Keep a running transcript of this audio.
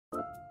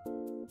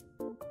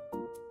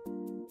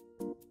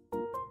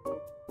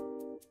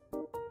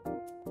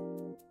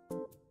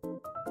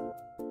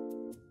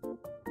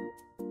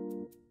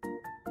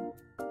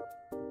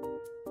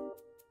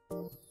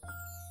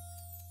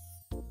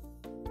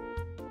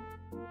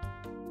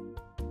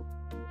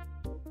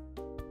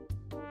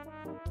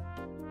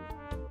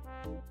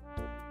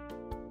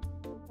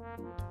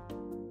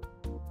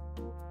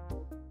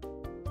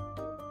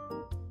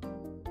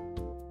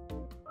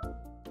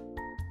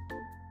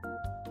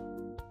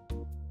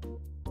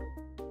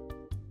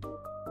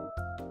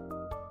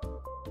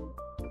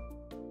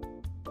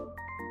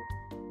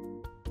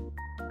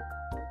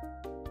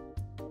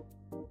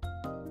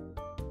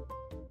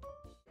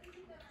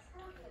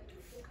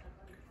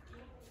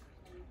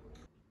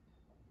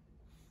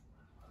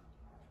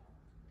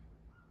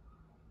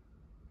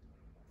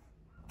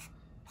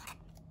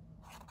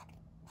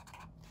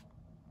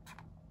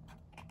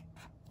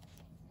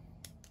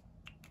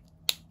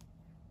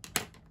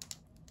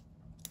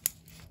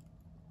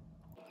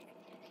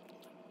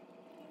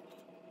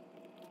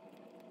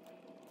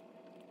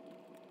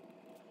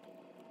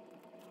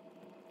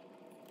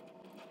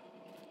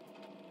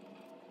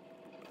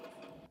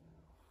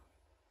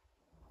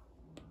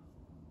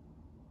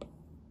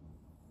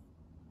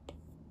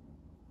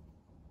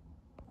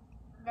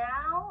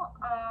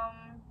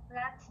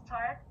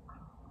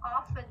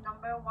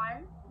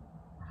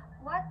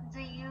what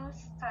do you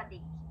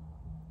study?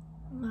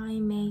 My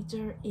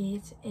major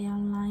is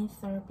airline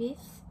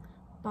service,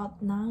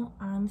 but now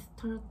I'm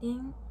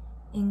studying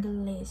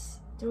English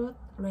through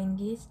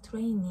language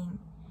training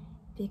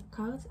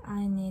because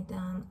I need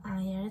an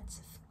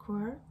IELTS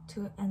score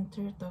to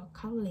enter the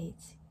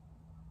college.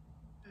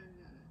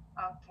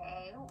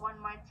 Okay, one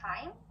more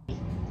time.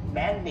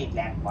 Man-made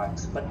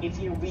landmarks, but if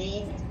you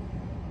read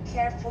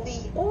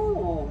carefully,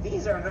 oh,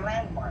 these are the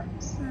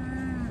landmarks,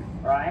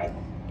 right?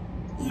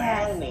 Yes.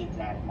 Man-made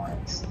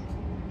landmarks.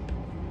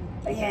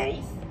 Okay,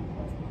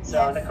 Yes.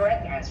 so Yes. the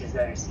correct answer is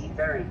letter C.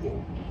 Very good.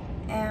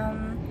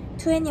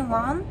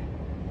 21.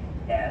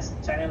 Yes,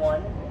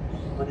 21.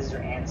 What is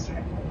your answer?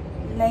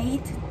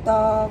 Laid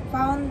the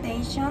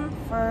foundation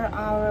for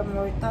our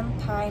modern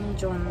time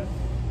zone.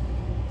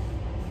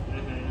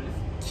 Lay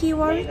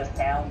Keyword the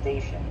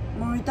foundation.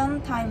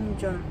 modern time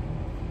zone.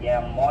 Yeah,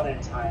 modern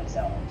time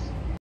zones.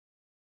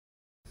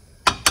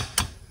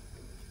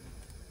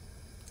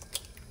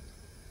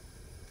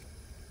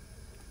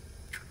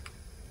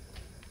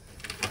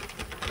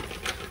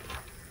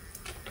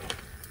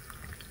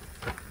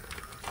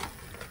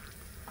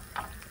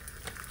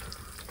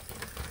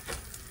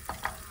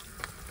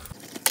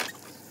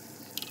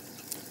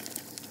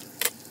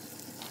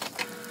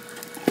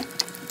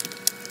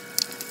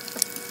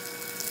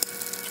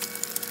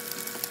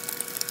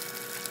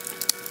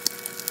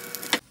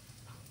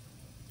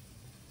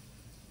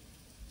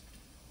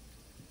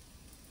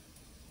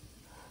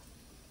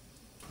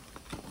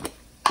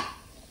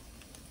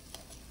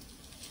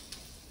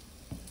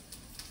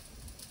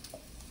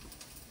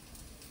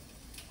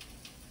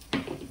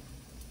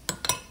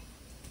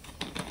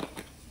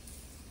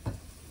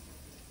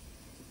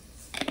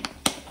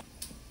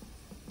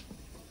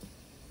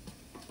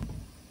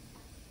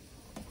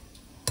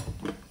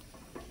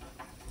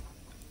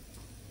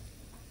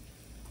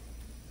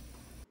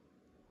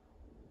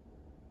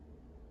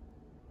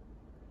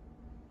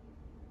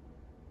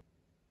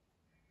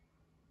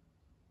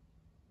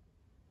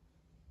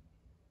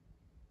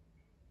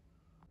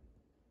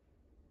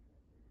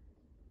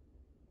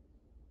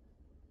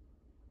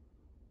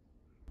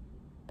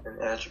 An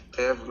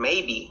adjective,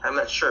 maybe, I'm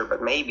not sure,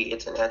 but maybe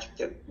it's an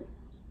adjective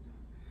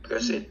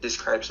because it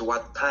describes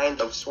what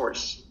kind of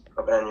source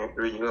of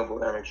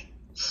renewable energy.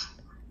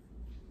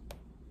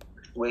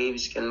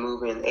 Waves can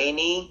move in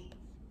any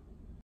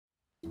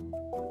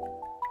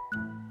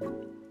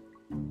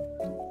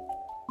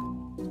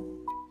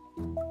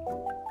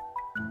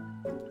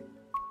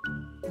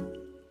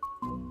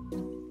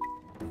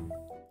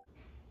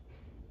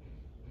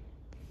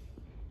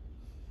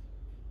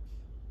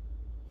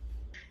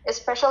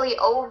especially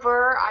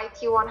over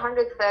IT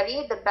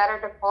 130, the better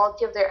the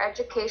quality of their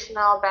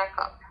educational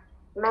backup,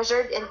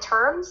 measured in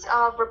terms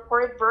of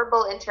reported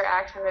verbal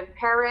interaction with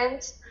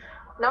parents,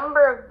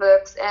 number of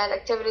books and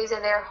activities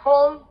in their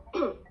home,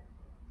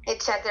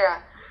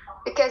 etc.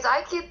 Because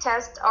IQ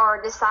tests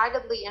are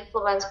decidedly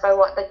influenced by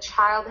what the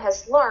child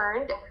has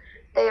learned,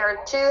 they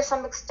are to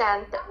some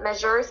extent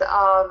measures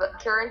of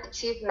current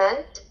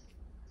achievement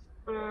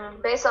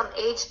based on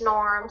age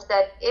norms,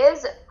 that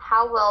is,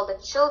 how well the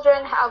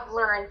children have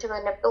learned to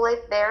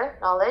manipulate their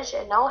knowledge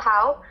and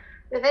know-how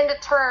within the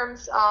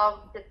terms of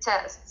the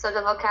test. So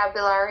the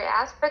vocabulary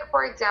aspect,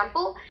 for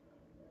example,